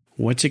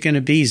 What's it going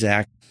to be,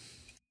 Zach?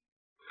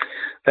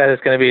 That is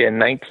going to be a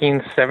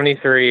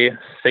 1973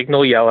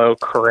 Signal Yellow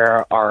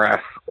Carrera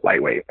RS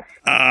lightweight.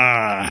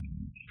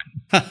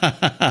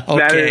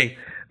 Okay.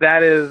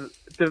 That is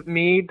to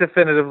me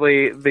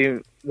definitively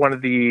one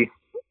of the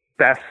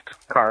best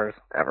cars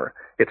ever.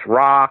 It's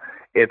raw,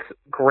 it's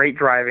great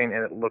driving,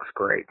 and it looks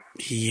great.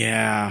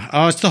 Yeah.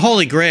 Oh, it's the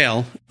holy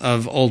grail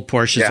of old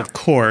Porsches, of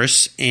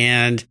course.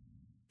 And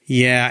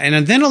yeah,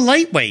 and then a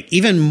lightweight,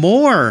 even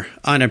more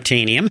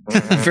unobtainium.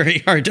 Very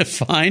hard to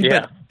find.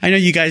 Yeah. But I know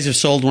you guys have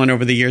sold one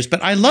over the years,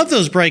 but I love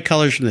those bright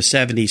colors from the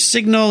 70s.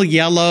 Signal,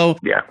 yellow,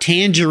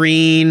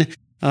 tangerine.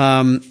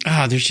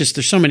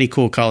 There's so many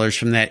cool colors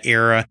from that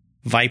era.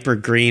 Viper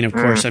green, of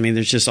course. I mean,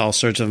 there's just all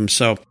sorts of them.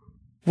 So,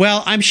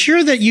 well, I'm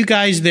sure that you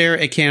guys there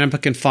at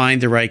Canepa can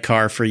find the right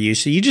car for you.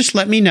 So you just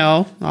let me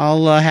know.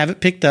 I'll have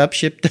it picked up,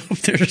 shipped up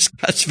there to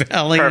Scotts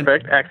Valley.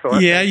 Perfect.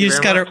 Excellent. Yeah, you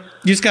just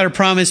gotta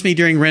promise me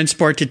during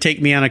Rennsport to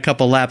take me on a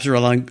couple laps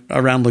around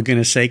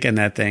Laguna Seca in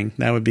that thing.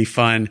 That would be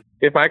fun.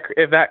 If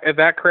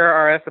that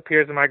Carrera RS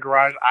appears in my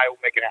garage, I will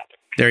make it happen.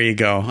 There you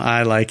go.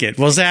 I like it.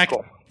 Well, Zach,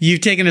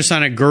 you've taken us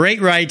on a great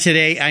ride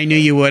today. I knew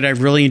you would.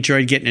 I've really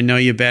enjoyed getting to know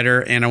you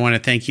better, and I want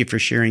to thank you for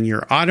sharing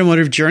your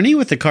automotive journey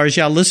with the Cars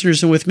Yeah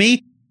listeners and with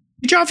me.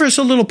 Could you offer us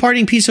a little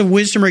parting piece of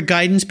wisdom or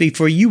guidance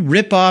before you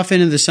rip off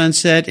into the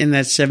sunset in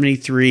that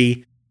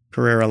 73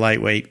 Carrera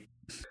lightweight?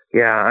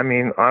 Yeah, I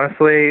mean,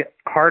 honestly,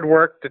 hard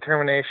work,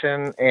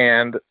 determination,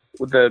 and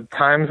the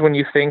times when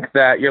you think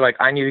that you're like,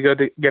 I need to go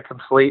to get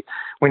some sleep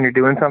when you're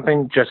doing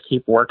something, just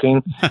keep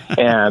working.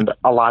 And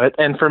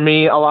for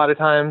me, a lot of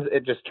times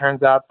it just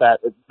turns out that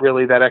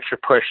that extra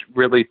push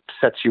really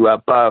sets you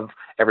above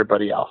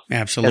everybody else.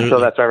 Absolutely. And so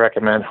that's what I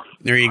recommend.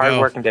 There you go. Hard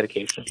work and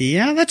dedication.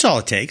 Yeah, that's all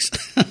it takes.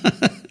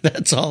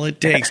 That's all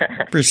it takes.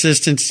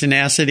 Persistence,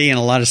 tenacity, and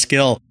a lot of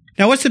skill.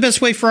 Now, what's the best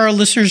way for our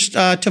listeners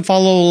to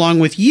follow along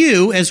with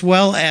you as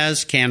well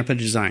as Canepa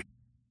Design?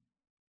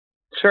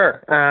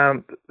 Sure.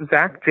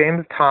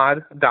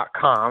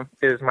 ZachJamesTodd.com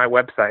is my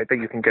website that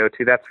you can go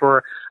to. That's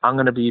where I'm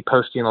going to be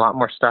posting a lot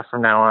more stuff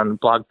from now on,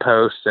 blog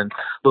posts and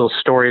little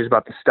stories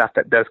about the stuff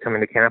that does come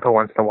into Canepa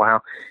once in a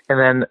while. And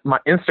then my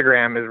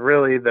Instagram is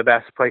really the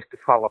best place to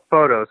follow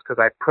photos because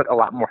I put a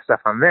lot more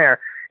stuff on there,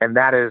 and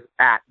that is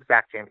at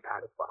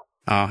ZachJamesTodd as well.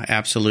 Oh,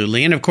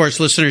 absolutely. And of course,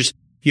 listeners,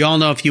 you all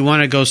know if you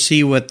want to go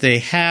see what they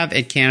have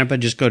at Canepa,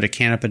 just go to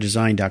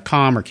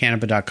canepadesign.com or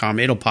canepa.com.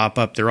 It'll pop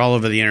up. They're all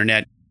over the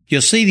internet.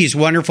 You'll see these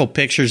wonderful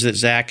pictures that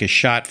Zach has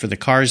shot for the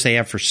cars they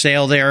have for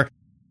sale there.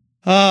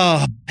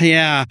 Oh,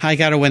 yeah, I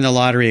got to win the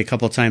lottery a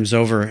couple times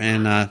over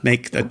and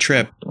make a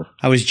trip.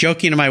 I was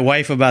joking to my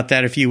wife about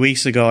that a few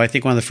weeks ago. I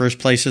think one of the first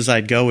places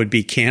I'd go would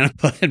be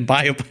Canepa and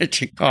buy a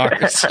bunch of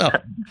cars. So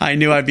I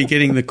knew I'd be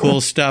getting the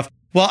cool stuff.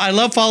 Well, I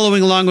love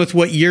following along with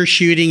what you're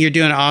shooting. You're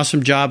doing an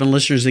awesome job. And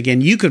listeners, again,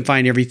 you can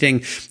find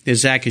everything that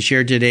Zach has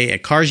shared today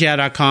at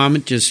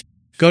carsyeah.com. Just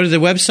go to the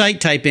website,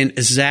 type in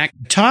Zach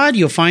Todd.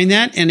 You'll find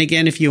that. And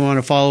again, if you want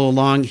to follow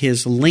along,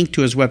 his link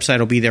to his website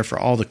will be there for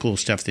all the cool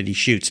stuff that he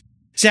shoots.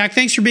 Zach,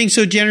 thanks for being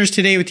so generous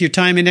today with your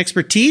time and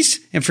expertise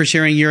and for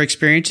sharing your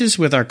experiences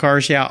with our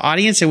Cars Yeah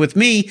audience and with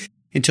me.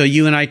 Until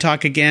you and I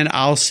talk again,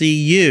 I'll see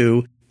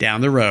you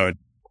down the road.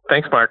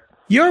 Thanks, Mark.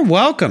 You're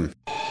welcome.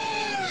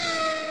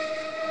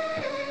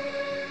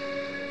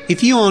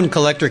 If you own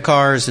collector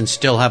cars and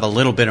still have a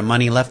little bit of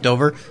money left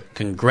over,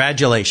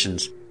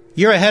 congratulations.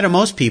 You're ahead of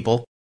most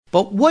people.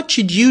 But what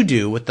should you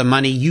do with the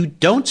money you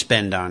don't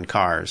spend on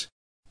cars?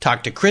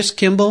 Talk to Chris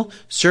Kimball,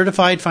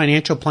 certified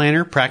financial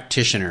planner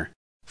practitioner.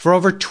 For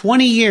over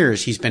 20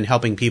 years, he's been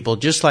helping people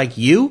just like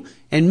you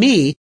and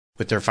me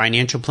with their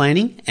financial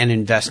planning and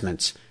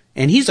investments.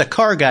 And he's a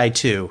car guy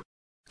too.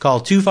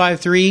 Call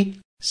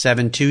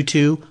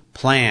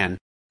 253-722-PLAN.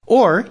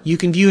 Or you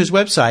can view his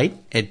website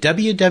at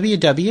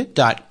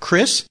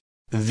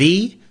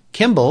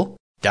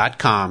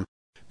www.chrisvkimball.com.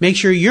 Make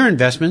sure your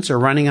investments are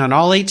running on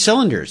all 8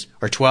 cylinders,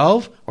 or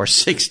 12, or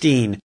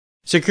 16.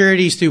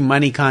 Securities through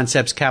Money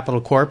Concepts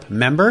Capital Corp.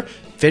 Member,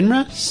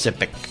 FINRA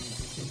SIPC.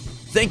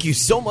 Thank you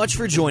so much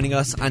for joining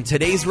us on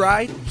today's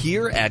ride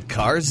here at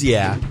Cars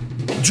Yeah.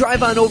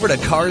 Drive on over to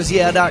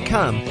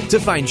carsyeah.com to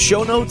find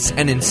show notes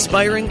and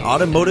inspiring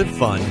automotive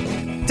fun.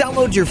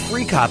 Download your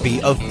free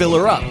copy of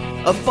Filler Up,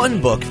 a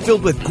fun book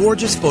filled with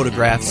gorgeous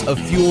photographs of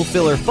fuel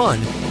filler fun,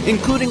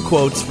 including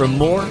quotes from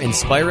more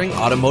inspiring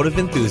automotive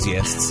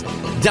enthusiasts.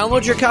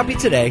 Download your copy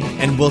today,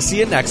 and we'll see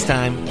you next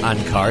time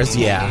on Cars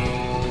Yeah.